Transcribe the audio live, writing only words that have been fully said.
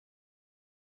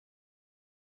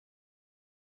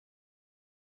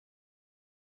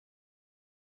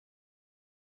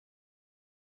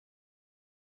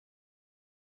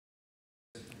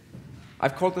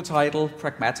I've called the title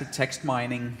Pragmatic Text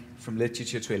Mining from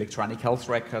Literature to Electronic Health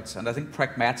Records, and I think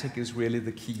pragmatic is really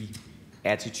the key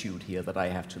attitude here that I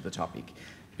have to the topic.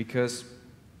 Because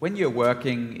when you're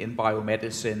working in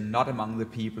biomedicine, not among the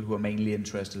people who are mainly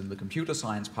interested in the computer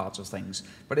science parts of things,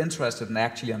 but interested in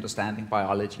actually understanding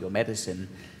biology or medicine,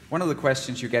 one of the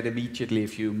questions you get immediately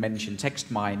if you mention text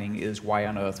mining is, why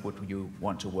on earth would you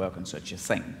want to work on such a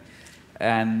thing?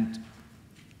 And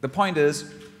the point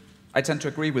is, I tend to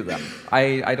agree with them.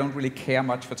 I don't really care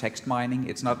much for text mining.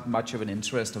 It's not much of an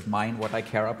interest of mine. What I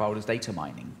care about is data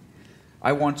mining.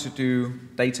 I want to do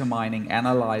data mining,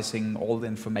 analyzing all the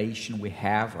information we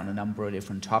have on a number of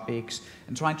different topics,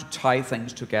 and trying to tie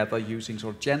things together using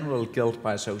sort of general guilt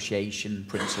by association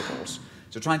principles.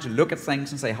 So trying to look at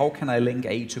things and say, how can I link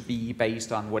A to B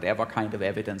based on whatever kind of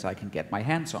evidence I can get my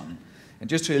hands on? And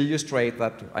just to illustrate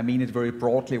that, I mean it very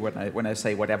broadly when I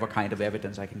say whatever kind of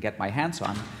evidence I can get my hands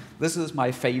on, this is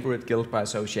my favorite guilt by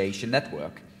association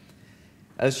network.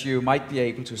 As you might be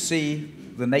able to see,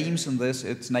 the names in this,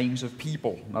 it's names of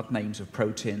people, not names of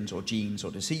proteins or genes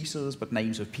or diseases, but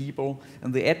names of people.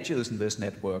 And the edges in this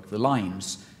network, the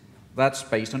lines, that's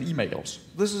based on emails.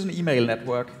 This is an email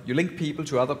network. You link people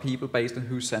to other people based on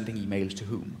who's sending emails to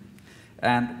whom.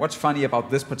 And what's funny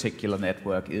about this particular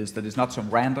network is that it's not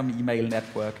some random email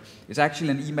network. It's actually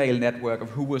an email network of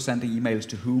who was sending emails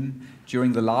to whom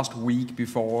during the last week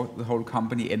before the whole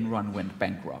company Enron went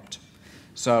bankrupt.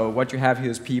 So what you have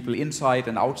here is people inside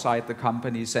and outside the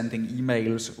company sending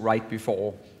emails right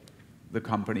before the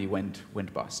company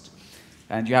went bust.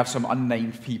 And you have some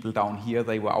unnamed people down here.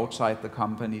 They were outside the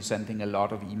company sending a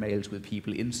lot of emails with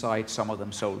people inside. Some of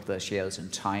them sold their shares in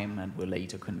time and were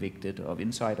later convicted of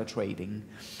insider trading.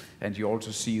 And you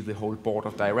also see the whole board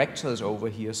of directors over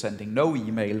here sending no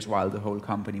emails while the whole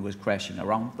company was crashing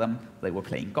around them. They were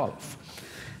playing golf.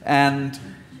 And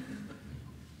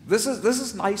this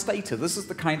is nice data. This is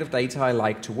the kind of data I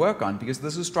like to work on because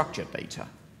this is structured data.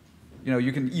 You know,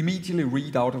 you can immediately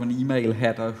read out of an email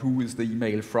header who is the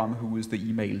email from, who is the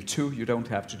email to. You don't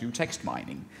have to do text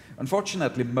mining.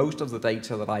 Unfortunately, most of the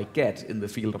data that I get in the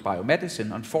field of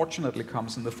biomedicine, unfortunately,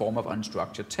 comes in the form of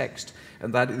unstructured text.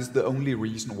 And that is the only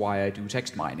reason why I do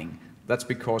text mining. That's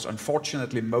because,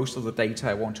 unfortunately, most of the data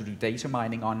I want to do data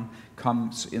mining on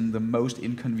comes in the most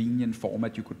inconvenient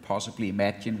format you could possibly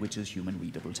imagine, which is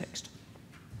human-readable text.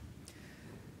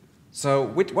 So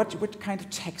what kind of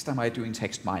text am I doing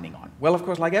text mining on? Well, of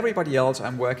course, like everybody else,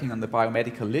 I'm working on the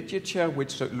biomedical literature,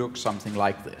 which looks something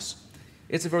like this.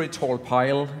 It's a very tall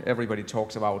pile. Everybody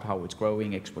talks about how it's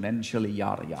growing exponentially,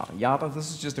 yada, yada, yada.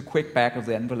 This is just a quick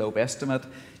back-of-the-envelope estimate.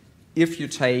 If you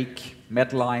take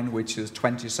Medline, which is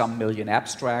 20-some million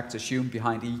abstracts, assume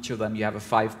behind each of them you have a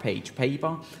 5-page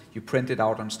paper. You print it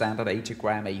out on standard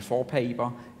 80-gram A4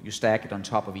 paper. You stack it on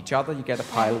top of each other. You get a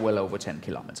pile well over 10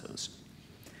 kilometers.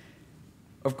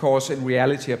 Of course, in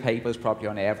reality, a paper is probably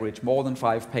on average more than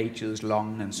 5 pages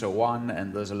long and so on,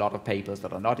 and there's a lot of papers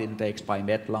that are not indexed by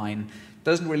Medline.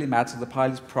 Doesn't really matter, the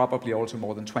pile is probably also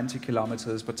more than 20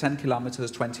 kilometers, but 10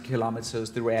 kilometers, 20 kilometers,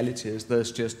 the reality is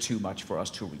there's just too much for us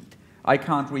to read. I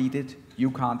can't read it, you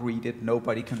can't read it,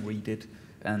 nobody can read it,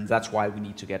 and that's why we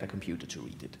need to get a computer to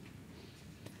read it.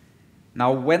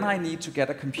 Now, when I need to get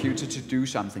a computer to do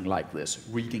something like this,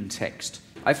 reading text,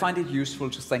 I find it useful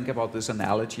to think about this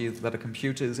analogy that a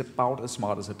computer is about as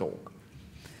smart as a dog.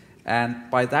 And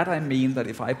by that I mean that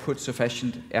if I put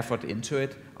sufficient effort into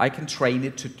it, I can train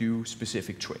it to do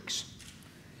specific tricks.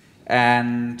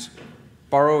 And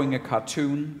borrowing a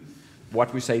cartoon,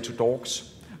 what we say to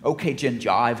dogs, okay,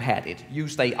 Ginger, I've had it. You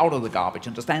stay out of the garbage.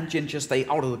 Understand, Ginger? Stay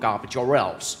out of the garbage or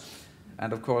else.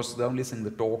 And of course, the only thing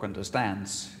the dog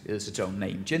understands is its own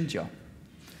name, Ginger.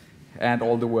 And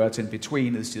all the words in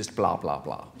between is just blah, blah,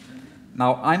 blah.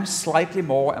 Now, I'm slightly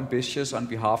more ambitious on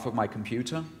behalf of my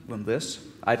computer than this.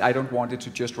 I don't want it to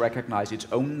just recognize its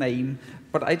own name,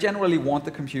 but I generally want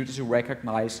the computer to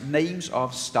recognize names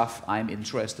of stuff I'm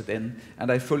interested in,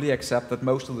 and I fully accept that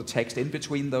most of the text in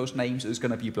between those names is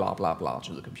going to be blah, blah, blah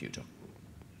to the computer.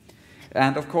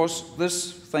 And of course,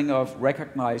 this thing of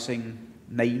recognizing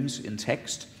names in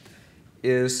text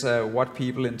is what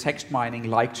people in text mining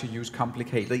like to use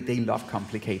complicated. They love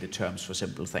complicated terms for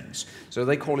simple things. So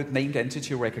they call it named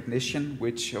entity recognition,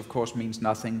 which of course means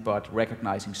nothing but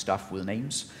recognizing stuff with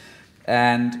names.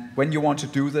 And when you want to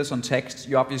do this on text,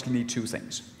 you obviously need two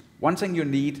things. One thing you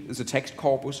need is a text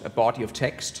corpus, a body of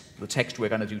text, the text we're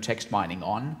going to do text mining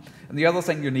on. And the other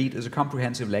thing you need is a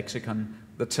comprehensive lexicon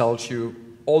that tells you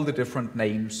all the different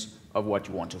names of what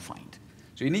you want to find.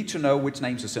 So you need to know which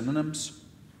names are synonyms,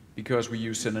 because we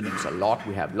use synonyms a lot.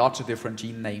 We have lots of different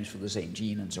gene names for the same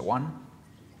gene and so on.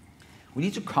 We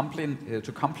need to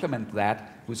complement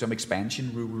that with some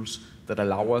expansion rules that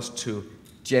allow us to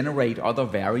generate other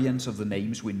variants of the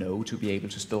names we know to be able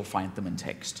to still find them in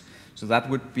text. So that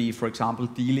would be, for example,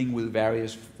 dealing with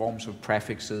various forms of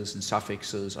prefixes and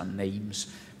suffixes on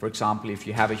names. For example, if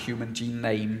you have a human gene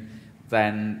name,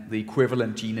 then the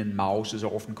equivalent gene in mouse is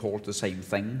often called the same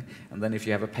thing. And then if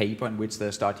you have a paper in which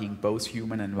they're studying both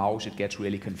human and mouse, it gets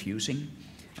really confusing.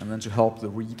 And then to help the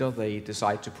reader, they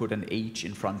decide to put an H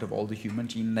in front of all the human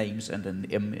gene names and an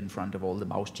M in front of all the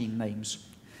mouse gene names.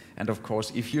 And of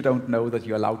course, if you don't know that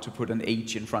you're allowed to put an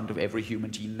H in front of every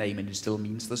human gene name and it still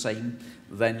means the same,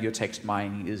 then your text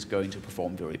mining is going to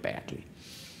perform very badly.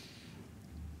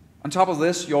 On top of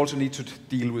this, you also need to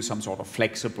deal with some sort of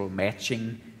flexible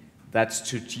matching. That's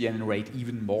to generate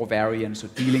even more variants, so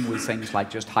dealing with things like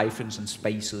just hyphens and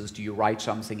spaces. Do you write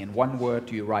something in one word?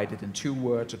 Do you write it in 2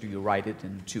 words? Or do you write it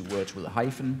in 2 words with a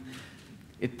hyphen?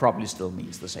 It probably still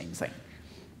means the same thing.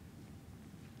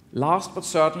 Last but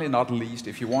certainly not least,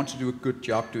 if you want to do a good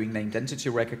job doing named entity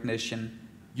recognition,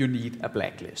 you need a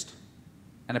blacklist.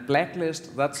 And a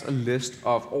blacklist, that's a list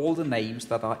of all the names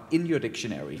that are in your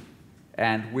dictionary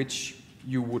and which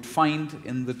you would find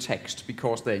in the text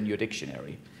because they're in your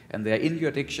dictionary. And they're in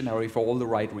your dictionary for all the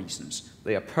right reasons.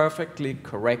 They are perfectly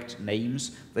correct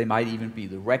names. They might even be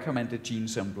the recommended gene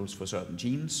symbols for certain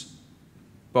genes.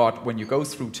 But when you go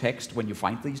through text, when you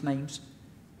find these names,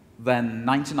 then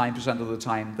 99% of the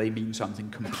time they mean something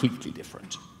completely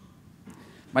different.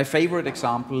 My favorite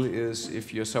example is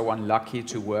if you're so unlucky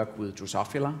to work with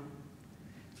Drosophila.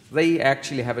 They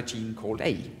actually have a gene called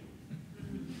A.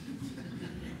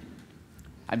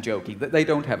 I'm joking. They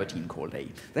don't have a gene called A.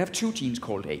 They have 2 genes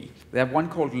called A. They have one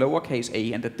called lowercase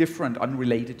a and a different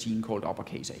unrelated gene called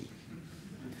uppercase A.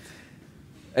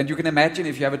 And you can imagine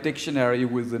if you have a dictionary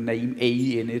with the name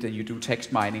A in it and you do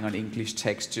text mining on English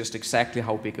text, just exactly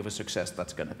how big of a success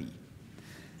that's going to be.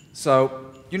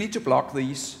 So you need to block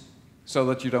these so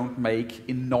that you don't make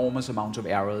enormous amounts of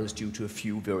errors due to a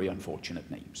few very unfortunate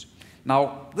names.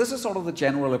 Now, this is sort of the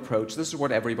general approach. This is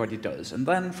what everybody does. And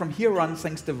then from here on,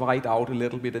 things divide out a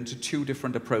little bit into 2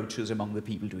 different approaches among the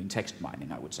people doing text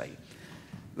mining, I would say.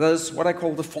 There's what I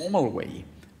call the formal way,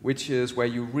 which is where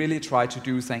you really try to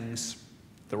do things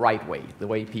the right way, the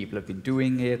way people have been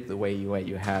doing it, the way where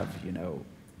you have,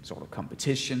 sort of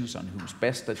competitions on who's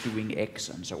best at doing X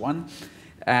and so on.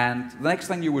 And the next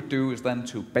thing you would do is then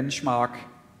to benchmark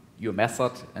your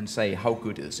method and say, how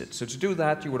good is it? So to do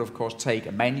that, you would of course take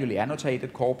a manually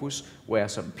annotated corpus where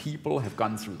some people have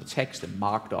gone through the text and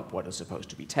marked up what is supposed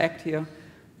to be tagged here.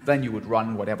 Then you would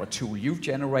run whatever tool you've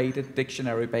generated,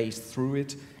 dictionary-based, through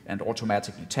it, and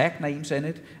automatically tag names in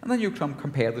it, and then you can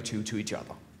compare the 2 to each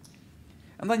other.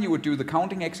 And then you would do the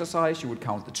counting exercise. You would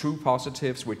count the true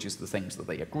positives, which is the things that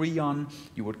they agree on.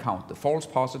 You would count the false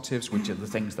positives, which are the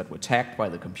things that were tagged by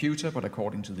the computer, but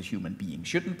according to the human being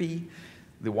shouldn't be.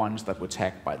 The ones that were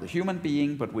tagged by the human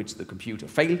being, but which the computer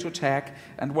failed to tag.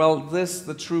 And well,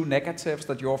 the true negatives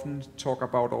that you often talk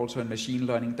about also in machine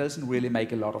learning doesn't really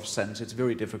make a lot of sense. It's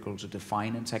very difficult to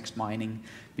define in text mining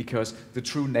because the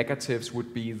true negatives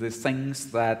would be the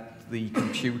things that the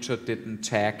computer didn't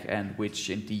tag and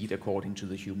which indeed, according to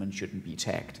the human, shouldn't be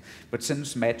tagged. But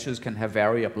since matches can have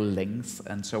variable length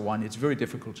and so on, it's very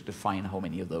difficult to define how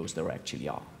many of those there actually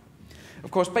are. Of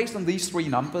course, based on these 3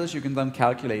 numbers, you can then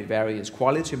calculate various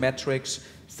quality metrics,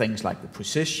 things like the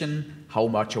precision, how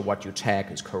much of what you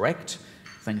tag is correct,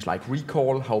 things like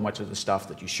recall, how much of the stuff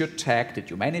that you should tag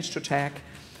did you manage to tag,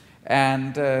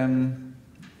 and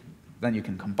then you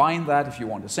can combine that if you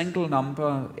want a single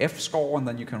number, F-score, and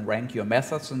then you can rank your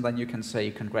methods, and then you can say,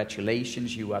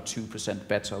 congratulations, you are 2%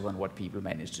 better than what people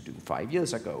managed to do 5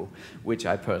 years ago, which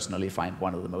I personally find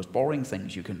one of the most boring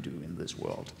things you can do in this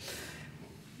world.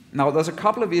 Now, there's a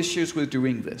couple of issues with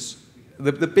doing this.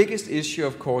 The biggest issue,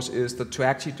 of course, is that to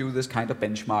actually do this kind of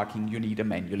benchmarking, you need a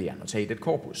manually annotated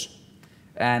corpus.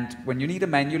 And when you need a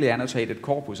manually annotated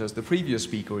corpus, as the previous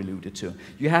speaker alluded to,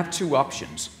 you have 2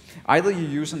 options. Either you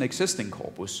use an existing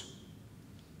corpus,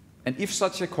 and if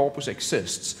such a corpus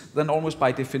exists, then almost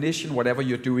by definition, whatever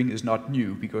you're doing is not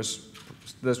new, because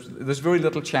there's very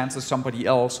little chance that somebody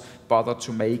else bothered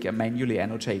to make a manually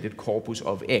annotated corpus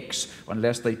of X,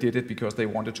 unless they did it because they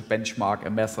wanted to benchmark a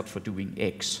method for doing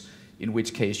X, in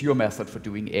which case your method for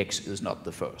doing X is not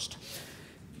the first.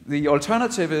 The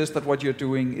alternative is that what you're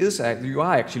doing is you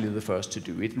are actually the first to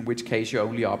do it, in which case your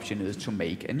only option is to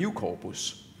make a new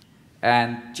corpus.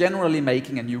 And generally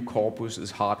making a new corpus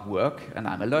is hard work, and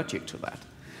I'm allergic to that.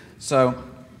 So,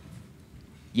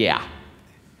 yeah.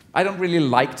 I don't really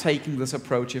like taking this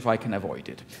approach if I can avoid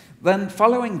it. Then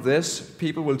following this,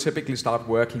 people will typically start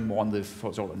working more on the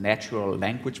sort of natural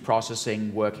language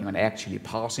processing, working on actually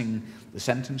parsing the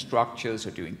sentence structures,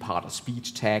 or doing part of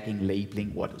speech tagging,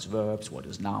 labeling what is verbs, what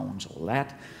is nouns, all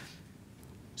that.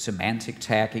 Semantic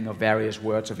tagging of various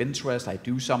words of interest, I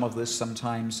do some of this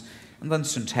sometimes. And then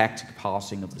syntactic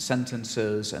parsing of the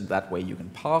sentences, and that way you can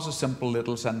parse a simple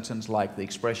little sentence like the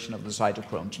expression of the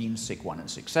cytochrome genes SIG1 and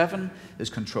SIG7 is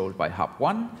controlled by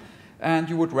hub1, and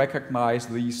you would recognize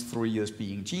these three as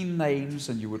being gene names,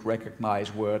 and you would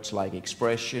recognize words like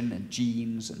expression and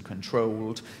genes and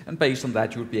controlled, and based on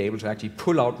that you would be able to actually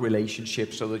pull out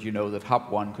relationships so that you know that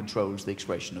hub1 controls the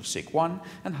expression of SIG1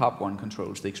 and hub1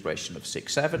 controls the expression of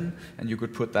SIG7, and you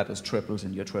could put that as triples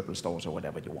in your triple stores or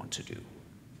whatever you want to do.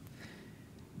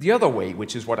 The other way,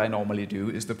 which is what I normally do,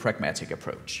 is the pragmatic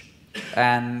approach.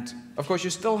 And of course,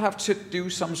 you still have to do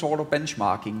some sort of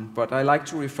benchmarking, but I like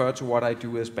to refer to what I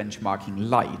do as benchmarking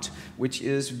light, which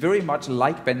is very much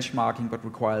like benchmarking but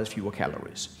requires fewer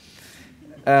calories.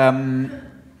 The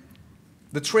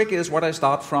trick is what I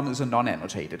start from is a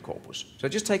non-annotated corpus. So I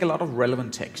just take a lot of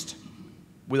relevant text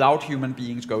without human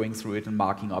beings going through it and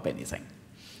marking up anything.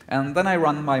 And then I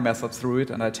run my method through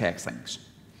it and I tag things.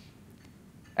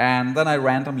 And then I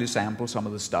randomly sample some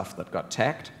of the stuff that got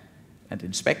tagged and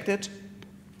inspect it.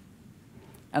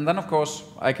 And then, of course,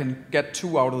 I can get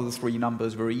 2 out of the 3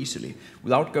 numbers very easily.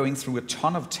 Without going through a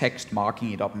ton of text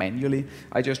marking it up manually,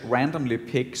 I just randomly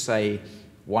pick, say,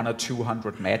 100 or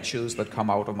 200 matches that come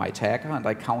out of my tagger, and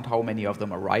I count how many of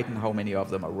them are right and how many of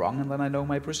them are wrong, and then I know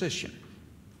my precision.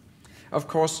 Of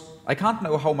course, I can't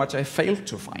know how much I failed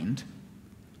to find,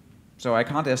 so I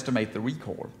can't estimate the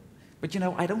recall. But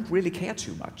I don't really care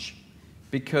too much,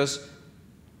 because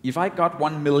if I got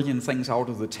 1 million things out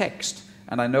of the text,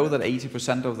 and I know that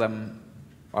 80% of them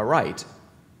are right,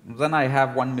 then I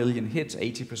have 1 million hits,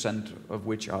 80% of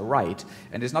which are right,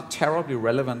 and it's not terribly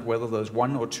relevant whether there's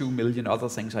 1 or 2 million other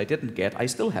things I didn't get, I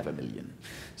still have 1 million.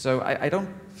 So I don't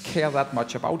care that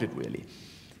much about it, really.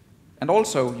 And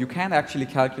also, you can actually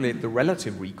calculate the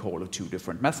relative recall of 2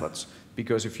 different methods,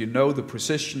 because if you know the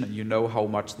precision and you know how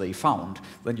much they found,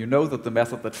 then you know that the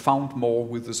method that found more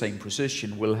with the same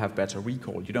precision will have better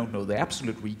recall. You don't know the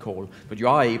absolute recall, but you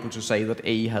are able to say that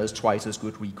A has twice as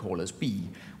good recall as B,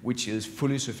 which is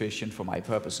fully sufficient for my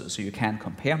purposes. So you can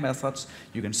compare methods,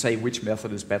 you can say which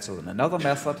method is better than another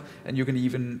method, and you can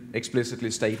even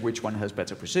explicitly state which one has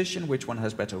better precision, which one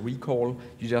has better recall.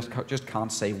 You just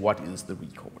can't say what is the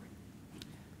recall.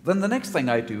 Then the next thing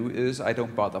I do is I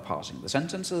don't bother parsing the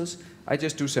sentences, I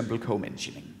just do simple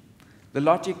co-mentioning. The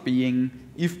logic being,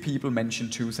 if people mention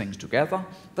 2 things together,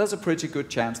 there's a pretty good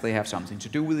chance they have something to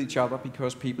do with each other,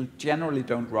 because people generally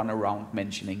don't run around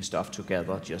mentioning stuff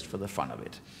together just for the fun of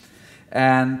it.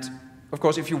 And of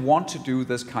course, if you want to do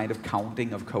this kind of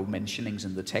counting of co-mentionings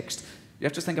in the text, you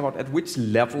have to think about at which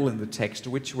level in the text,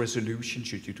 which resolution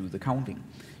should you do the counting.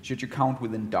 Should you count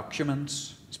within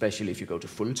documents? Especially if you go to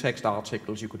full text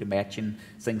articles, you could imagine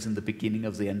things in the beginning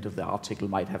of the end of the article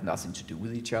might have nothing to do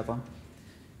with each other.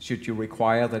 Should you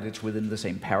require that it's within the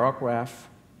same paragraph,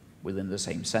 within the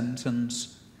same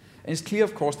sentence? And it's clear,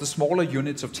 of course, the smaller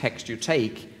units of text you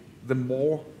take, the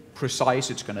more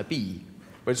precise it's going to be.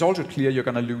 But it's also clear you're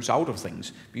going to lose out of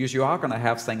things, because you are going to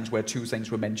have things where 2 things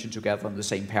were mentioned together in the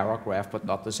same paragraph, but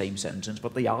not the same sentence,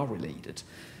 but they are related.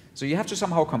 So you have to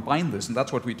somehow combine this, and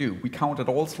that's what we do. We count at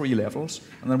all 3 levels,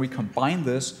 and then we combine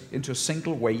this into a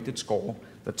single weighted score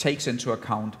that takes into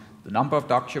account the number of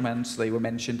documents they were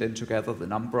mentioned in together, the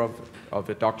number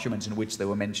of documents in which they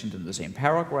were mentioned in the same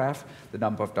paragraph, the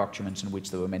number of documents in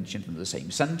which they were mentioned in the same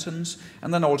sentence,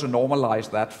 and then also normalize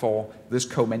that for this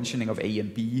co-mentioning of A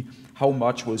and B. How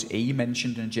much was A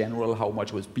mentioned in general, how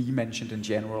much was B mentioned in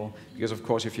general, because of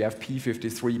course if you have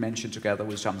P53 mentioned together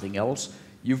with something else,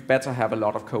 you've better have a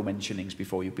lot of co-mentionings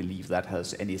before you believe that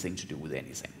has anything to do with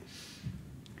anything.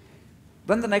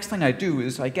 Then the next thing I do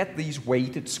is I get these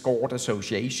weighted scored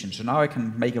associations. So now I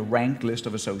can make a ranked list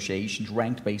of associations,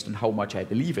 ranked based on how much I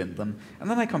believe in them. And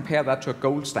then I compare that to a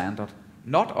gold standard,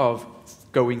 not of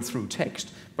going through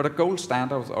text, but a gold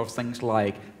standard of things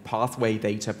like pathway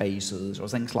databases or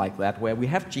things like that, where we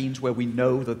have genes where we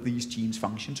know that these genes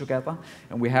function together,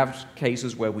 and we have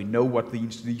cases where we know what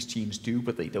these genes do,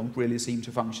 but they don't really seem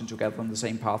to function together in the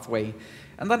same pathway.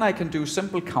 And then I can do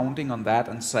simple counting on that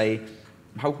and say,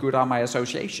 how good are my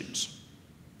associations?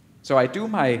 So I do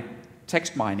my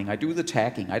text mining, I do the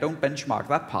tagging, I don't benchmark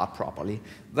that part properly,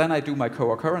 then I do my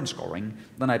co-occurrence scoring,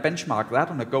 then I benchmark that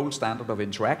on a gold standard of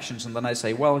interactions, and then I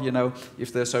say, well,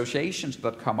 if the associations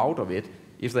that come out of it,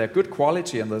 if they're good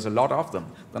quality and there's a lot of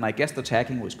them, then I guess the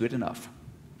tagging was good enough.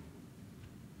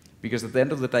 Because at the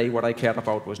end of the day, what I cared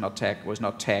about was not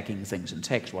tagging things in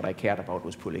text. What I cared about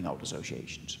was pulling out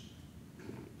associations.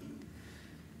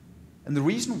 And the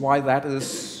reason why that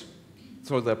is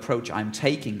sort of the approach I'm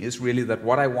taking is really that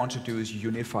what I want to do is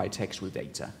unify text with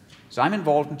data. So I'm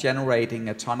involved in generating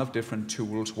a ton of different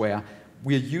tools where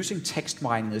we're using text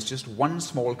mining as just one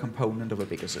small component of a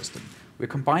bigger system. We're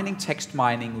combining text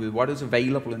mining with what is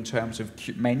available in terms of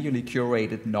manually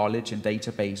curated knowledge in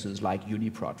databases like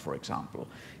UniProt, for example.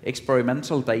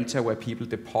 Experimental data where people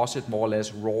deposit more or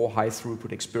less raw,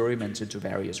 high-throughput experiments into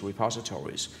various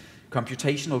repositories.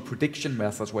 Computational prediction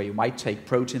methods where you might take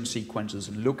protein sequences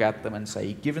and look at them and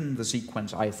say, given the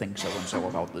sequence, I think so and so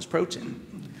about this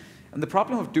protein. And the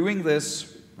problem of doing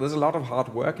this, there's a lot of hard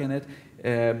work in it.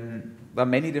 There are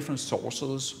many different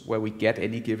sources where we get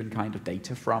any given kind of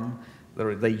data from.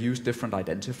 They use different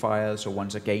identifiers, so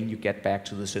once again you get back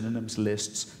to the synonyms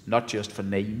lists, not just for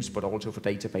names, but also for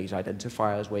database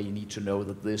identifiers, where you need to know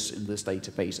that this in this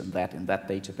database and that in that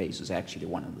database is actually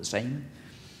one and the same.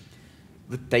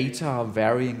 The data are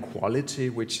varying quality,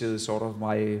 which is sort of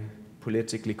my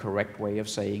politically correct way of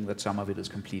saying that some of it is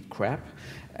complete crap.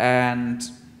 And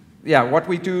yeah, what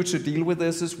we do to deal with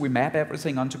this is we map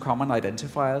everything onto common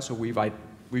identifiers. So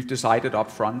we've decided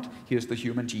up front, here's the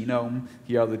human genome,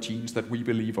 here are the genes that we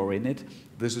believe are in it.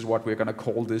 This is what we're going to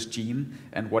call this gene.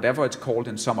 And whatever it's called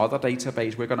in some other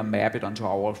database, we're going to map it onto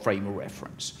our frame of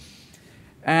reference.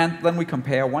 And then we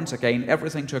compare, once again,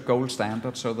 everything to a gold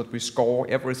standard so that we score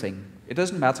everything. It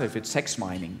doesn't matter if it's text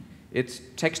mining. It's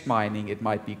text mining, it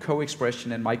might be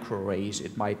co-expression in microarrays,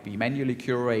 it might be manually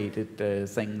curated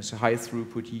things, high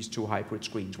throughput yeast-2 hybrid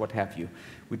screens, what have you.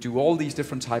 We do all these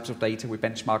different types of data, we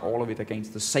benchmark all of it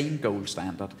against the same gold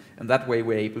standard, and that way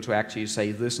we're able to actually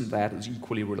say this and that is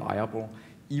equally reliable,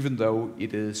 even though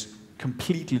it is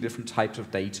completely different types of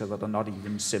data that are not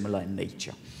even similar in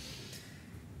nature.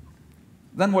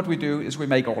 Then what we do is we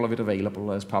make all of it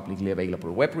available as publicly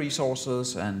available web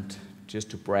resources, and just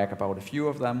to brag about a few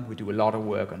of them, we do a lot of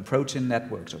work on protein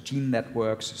networks or gene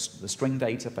networks, the string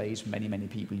database, many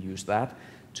people use that,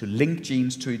 to link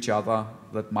genes to each other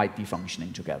that might be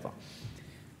functioning together.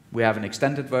 We have an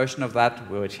extended version of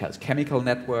that which has chemical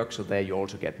networks, so there you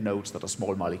also get nodes that are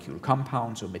small molecule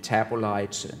compounds or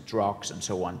metabolites and drugs and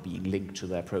so on being linked to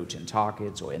their protein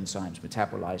targets or enzymes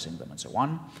metabolizing them and so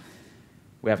on.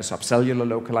 We have a subcellular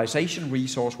localization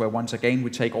resource where, once again, we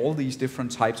take all these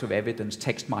different types of evidence,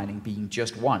 text mining being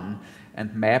just one,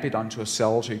 and map it onto a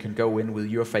cell so you can go in with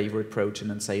your favorite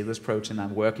protein and say, this protein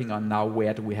I'm working on now,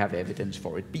 where do we have evidence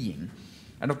for it being?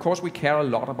 And of course, we care a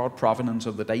lot about provenance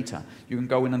of the data. You can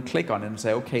go in and click on it and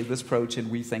say, okay, this protein,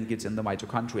 we think it's in the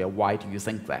mitochondria. Why do you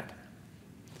think that?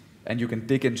 And you can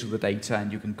dig into the data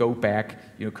and you can go back,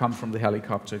 come from the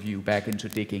helicopter view back into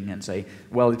digging and say,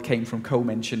 well, it came from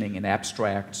co-mentioning in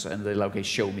abstracts, and they're like, okay,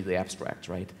 show me the abstract,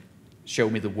 right? Show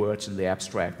me the words in the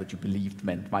abstract that you believed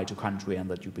meant mitochondria and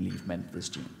that you believed meant this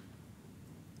gene.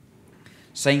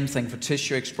 Same thing for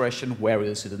tissue expression. Where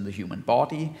is it in the human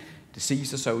body?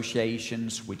 Disease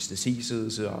associations, which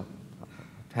diseases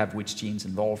have which genes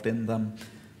involved in them,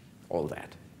 all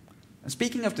that. And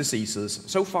speaking of diseases,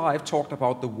 so far I've talked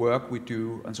about the work we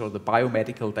do on sort of the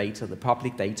biomedical data, the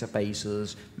public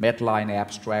databases, Medline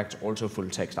abstracts, also full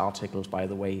text articles, by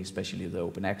the way, especially the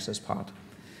open access part.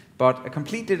 But a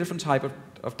completely different type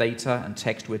of data and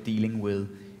text we're dealing with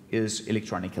is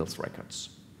electronic health records.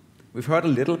 We've heard a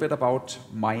little bit about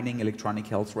mining electronic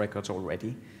health records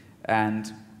already,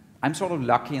 and I'm sort of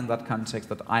lucky in that context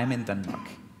that I'm in Denmark,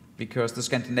 because the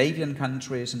Scandinavian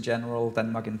countries in general,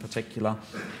 Denmark in particular,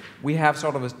 we have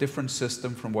sort of a different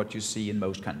system from what you see in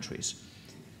most countries.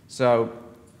 So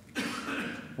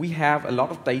we have a lot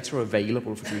of data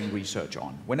available for doing research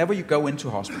on. Whenever you go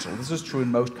into hospital, this is true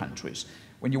in most countries,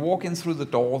 when you walk in through the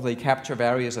door, they capture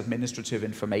various administrative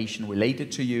information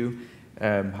related to you.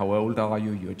 How old are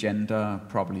you, your gender,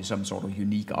 probably some sort of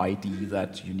unique ID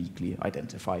that uniquely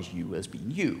identifies you as being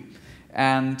you.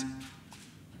 And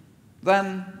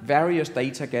then various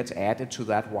data gets added to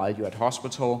that while you're at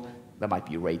hospital. There might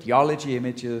be radiology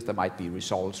images, there might be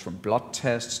results from blood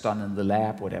tests done in the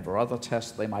lab, whatever other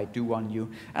tests they might do on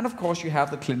you. And of course you have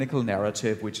the clinical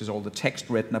narrative, which is all the text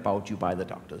written about you by the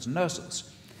doctors and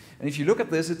nurses. And if you look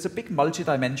at this, it's a big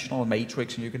multidimensional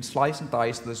matrix, and you can slice and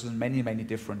dice this in many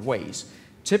different ways.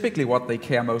 Typically what they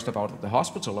care most about at the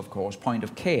hospital, of course, point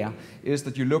of care, is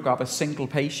that you look up a single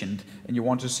patient and you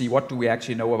want to see what do we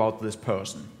actually know about this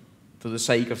person, for the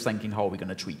sake of thinking how are we going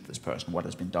to treat this person, what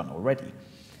has been done already.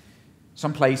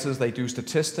 Some places they do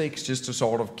statistics just to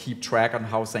sort of keep track on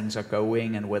how things are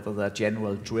going and whether there are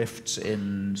general drifts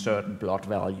in certain blood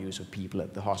values of people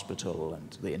at the hospital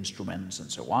and the instruments and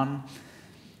so on.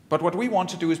 But what we want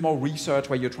to do is more research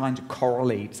where you're trying to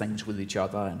correlate things with each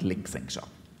other and link things up.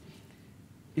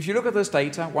 If you look at this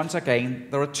data, once again,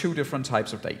 there are two different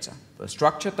types of data. The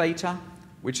structured data,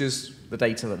 which is the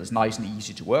data that is nice and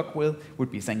easy to work with,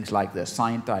 would be things like the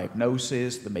assigned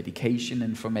diagnosis, the medication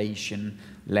information,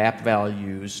 lab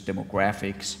values,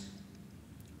 demographics.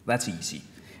 That's easy.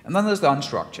 And then there's the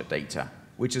unstructured data,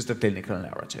 which is the clinical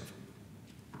narrative.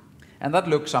 And that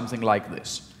looks something like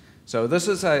this. So this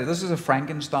is a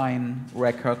Frankenstein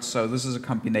record. So this is a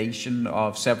combination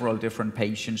of several different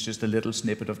patients, just a little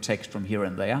snippet of text from here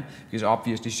and there. Because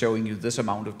obviously showing you this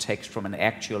amount of text from an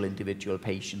actual individual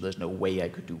patient, there's no way I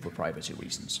could do for privacy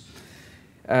reasons.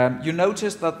 You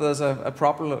notice that there's a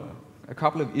couple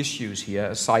of issues here,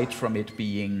 aside from it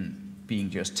being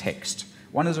just text.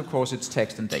 One is, of course, it's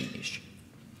text in Danish.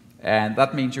 And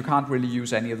that means you can't really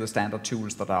use any of the standard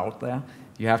tools that are out there.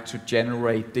 You have to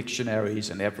generate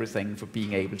dictionaries and everything for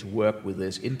being able to work with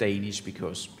this in Danish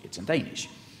because it's in Danish.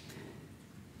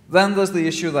 Then there's the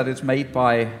issue that it's made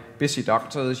by busy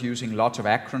doctors using lots of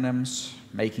acronyms,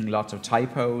 making lots of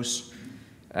typos.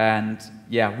 And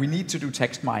yeah, we need to do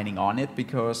text mining on it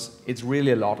because it's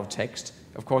really a lot of text.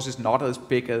 Of course, it's not as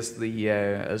big as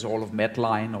as all of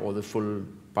Medline or the full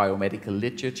biomedical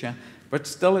literature, but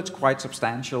still it's quite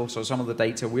substantial. So some of the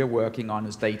data we're working on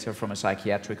is data from a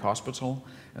psychiatric hospital,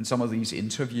 and some of these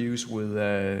interviews with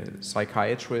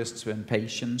psychiatrists and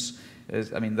patients.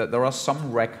 There are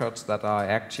some records that are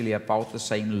actually about the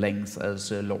same length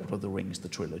as Lord of the Rings, the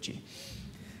trilogy.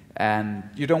 And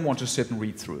you don't want to sit and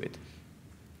read through it.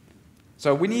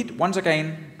 So we need, once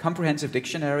again, comprehensive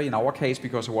dictionary in our case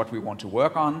because of what we want to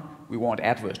work on. We want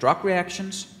adverse drug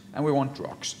reactions, and we want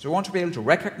drugs. So we want to be able to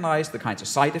recognize the kinds of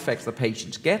side effects the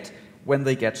patients get when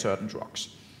they get certain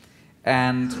drugs.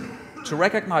 And to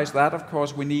recognize that, of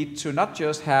course, we need to not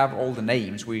just have all the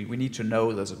names. We need to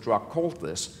know there's a drug called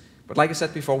this. But like I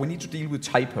said before, we need to deal with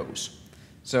typos.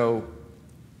 So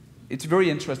it's very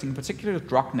interesting, in particular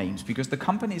drug names, because the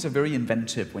companies are very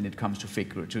inventive when it comes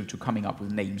to coming up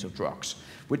with names of drugs,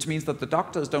 which means that the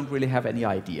doctors don't really have any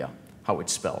idea how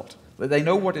it's spelled. They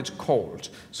know what it's called.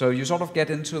 So you sort of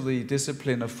get into the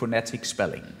discipline of phonetic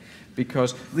spelling,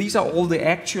 because these are all the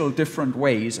actual different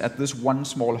ways at this one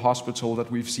small hospital that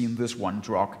we've seen this one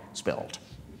drug spelled.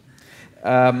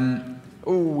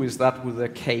 Is that with a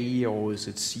K, or is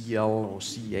it CL, or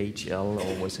CHL,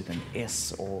 or was it an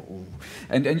S, or O?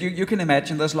 And you can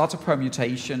imagine there's lots of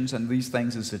permutations, and these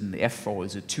things, is it an F, or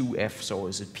is it two Fs, or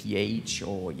is it PH,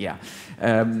 or yeah.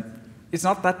 It's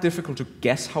not that difficult to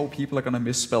guess how people are going to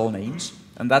misspell names,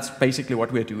 and that's basically what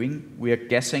we're doing. We're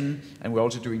guessing, and we're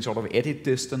also doing sort of edit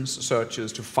distance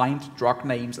searches to find drug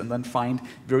names and then find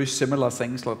very similar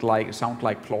things that sound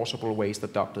like plausible ways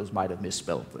that doctors might have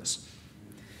misspelled this.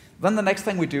 Then the next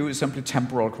thing we do is simply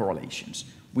temporal correlations.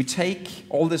 We take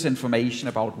all this information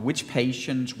about which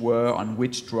patients were on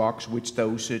which drugs, which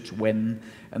dosage, when,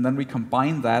 and then we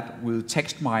combine that with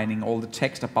text mining, all the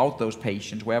text about those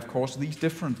patients, where of course these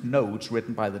different notes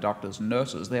written by the doctors and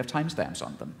nurses, they have timestamps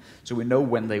on them. So we know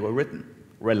when they were written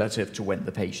relative to when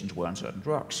the patients were on certain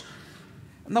drugs.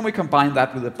 And then we combine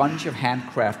that with a bunch of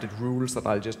handcrafted rules that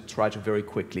I'll just try to very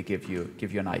quickly give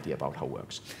you an idea about how it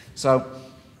works. So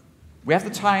we have the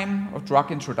time of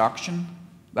drug introduction.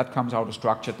 That comes out of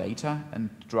structured data and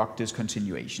drug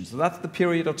discontinuation. So that's the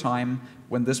period of time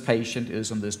when this patient is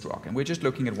on this drug. And we're just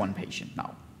looking at one patient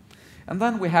now. And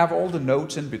then we have all the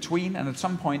notes in between, and at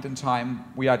some point in time,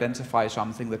 we identify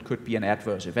something that could be an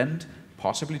adverse event,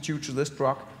 possibly due to this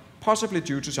drug, possibly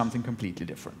due to something completely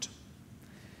different.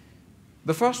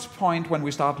 The first point when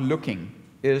we start looking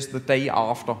is the day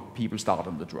after people start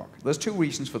on the drug. There's two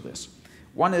reasons for this.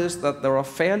 One is that there are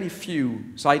fairly few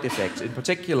side effects, in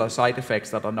particular side effects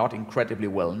that are not incredibly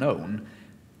well known,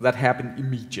 that happen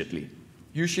immediately.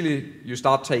 Usually you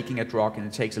start taking a drug and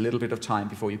it takes a little bit of time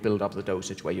before you build up the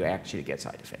dosage where you actually get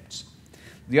side effects.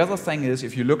 The other thing is,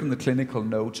 if you look in the clinical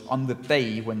notes on the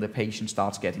day when the patient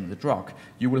starts getting the drug,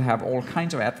 you will have all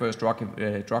kinds of adverse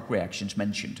drug reactions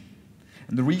mentioned.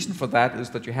 And the reason for that is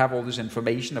that you have all this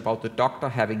information about the doctor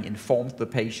having informed the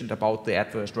patient about the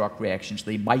adverse drug reactions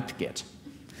they might get,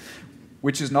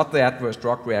 which is not the adverse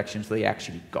drug reactions they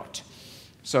actually got.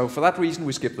 So for that reason,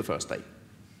 we skip the first day.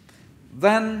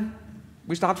 Then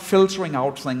we start filtering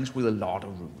out things with a lot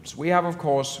of rules. We have, of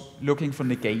course, looking for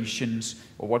negations,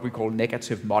 or what we call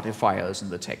negative modifiers in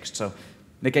the text. So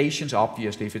negations,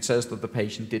 obviously, if it says that the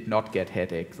patient did not get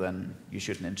headache, then you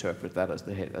shouldn't interpret that as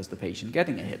the patient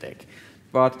getting a headache.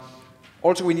 But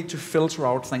also we need to filter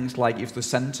out things like if the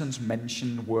sentence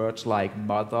mentions words like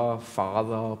mother,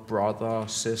 father, brother,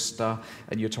 sister,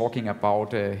 and you're talking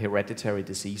about hereditary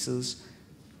diseases,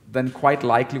 then quite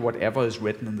likely whatever is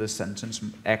written in this sentence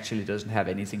actually doesn't have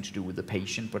anything to do with the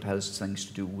patient, but has things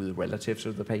to do with relatives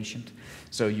of the patient.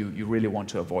 So you really want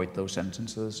to avoid those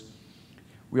sentences.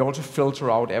 We also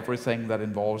filter out everything that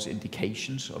involves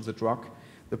indications of the drug.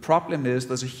 The problem is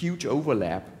there's a huge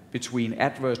overlap between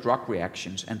adverse drug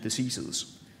reactions and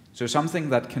diseases. So something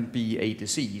that can be a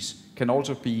disease can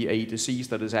also be a disease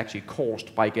that is actually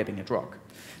caused by getting a drug.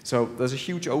 So there's a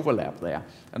huge overlap there.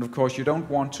 And of course, you don't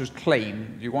want to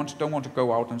claim, don't want to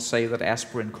go out and say that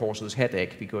aspirin causes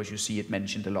headache because you see it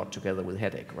mentioned a lot together with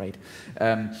headache, right?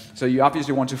 So you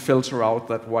obviously want to filter out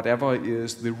that whatever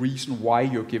is the reason why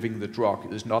you're giving the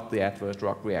drug is not the adverse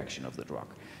drug reaction of the drug.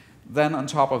 Then on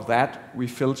top of that, we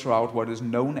filter out what is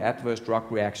known adverse drug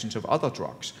reactions of other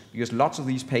drugs, because lots of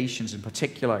these patients, in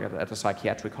particular at a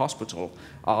psychiatric hospital,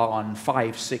 are on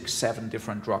 5, 6, 7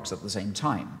 different drugs at the same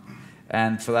time.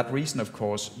 And for that reason, of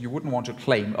course, you wouldn't want to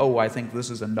claim, oh, I think this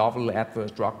is a novel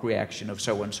adverse drug reaction of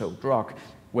so-and-so drug,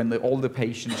 when all the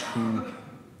patients who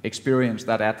experienced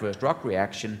that adverse drug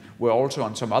reaction were also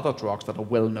on some other drugs that are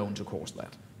well known to cause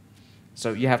that.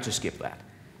 So you have to skip that.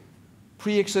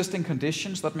 Pre-existing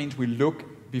conditions, that means we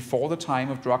look before the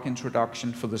time of drug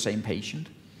introduction for the same patient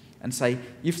and say,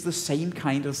 if the same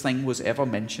kind of thing was ever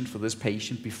mentioned for this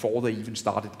patient before they even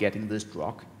started getting this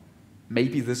drug,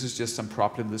 maybe this is just some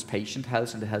problem this patient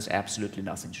has and it has absolutely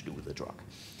nothing to do with the drug.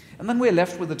 And then we're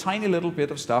left with a tiny little bit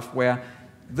of stuff where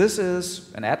this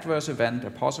is an adverse event, a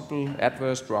possible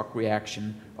adverse drug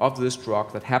reaction of this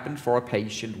drug that happened for a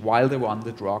patient while they were on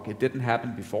the drug. It didn't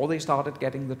happen before they started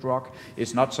getting the drug.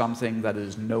 It's not something that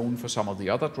is known for some of the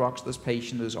other drugs this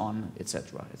patient is on,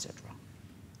 etc., etc.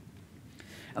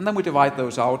 And then we divide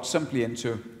those out simply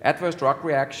into adverse drug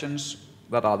reactions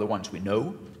that are the ones we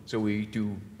know. So we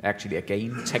do actually,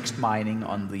 again, text mining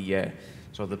on the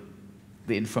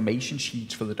information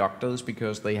sheets for the doctors,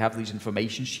 because they have this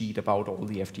information sheet about all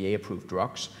the FDA-approved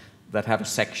drugs that have a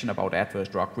section about adverse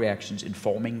drug reactions,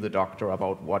 informing the doctor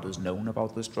about what is known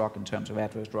about this drug in terms of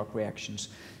adverse drug reactions.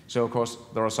 So, of course,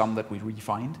 there are some that we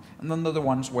refined, and then there are the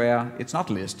ones where it's not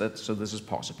listed, so this is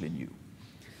possibly new.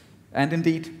 And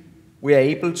indeed, we are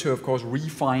able to, of course,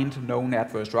 refine known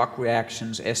adverse drug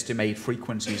reactions, estimate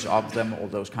frequencies of them, all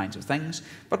those kinds of things.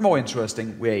 But more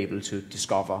interesting, we're able to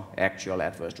discover actual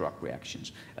adverse drug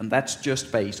reactions. And that's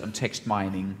just based on text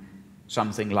mining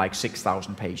something like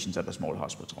 6,000 patients at a small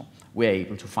hospital. We're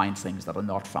able to find things that are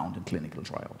not found in clinical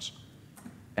trials,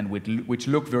 and which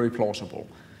look very plausible.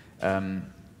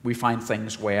 We find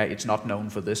things where it's not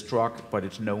known for this drug, but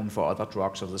it's known for other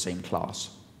drugs of the same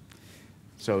class.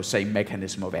 So same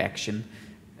mechanism of action.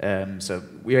 So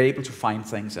we are able to find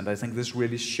things, and I think this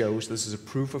really shows this is a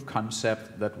proof of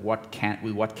concept that what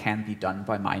can be done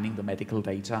by mining the medical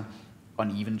data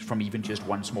from even just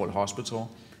one small hospital.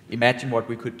 Imagine what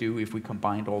we could do if we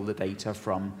combined all the data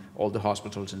from all the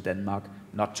hospitals in Denmark,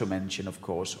 not to mention, of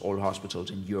course, all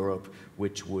hospitals in Europe,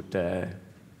 which would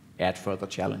add further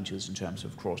challenges in terms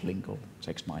of cross-lingual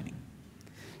text mining.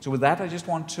 So with that, I just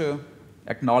want to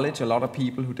acknowledge a lot of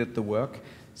people who did the work.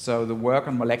 So the work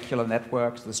on molecular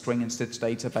networks, the string and stitch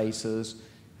databases,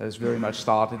 has very much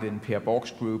started in Per Borch's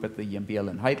group at the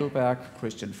EMBL in Heidelberg.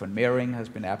 Christian von Mehring has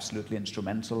been absolutely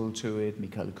instrumental to it,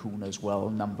 Michael Kuhn as well,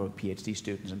 a number of PhD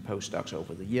students and postdocs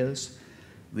over the years.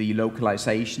 The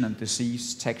localization and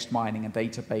disease text mining and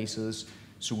databases,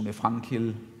 Sune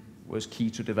Frankild was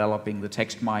key to developing the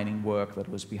text mining work that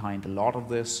was behind a lot of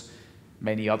this.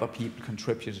 Many other people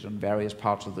contributed on various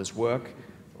parts of this work,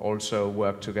 also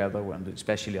worked together,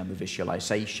 especially on the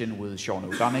visualization, with Sean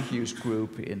O'Donoghue's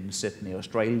group in Sydney,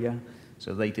 Australia.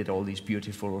 So they did all these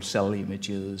beautiful cell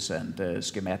images and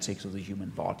schematics of the human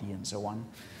body and so on.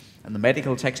 And the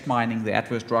medical text mining, the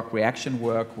adverse drug reaction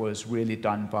work, was really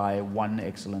done by one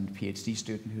excellent PhD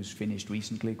student who's finished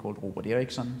recently called Robert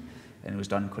Eriksson, and it was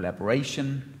done in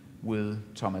collaboration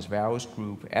with Thomas Værge's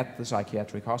group at the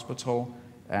psychiatric hospital,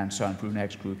 and Søren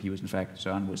Brunak's group.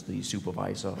 Søren was the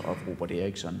supervisor of Robert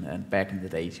Eriksson, and back in the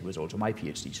days he was also my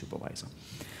PhD supervisor.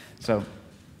 So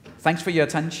thanks for your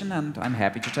attention, and I'm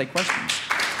happy to take questions.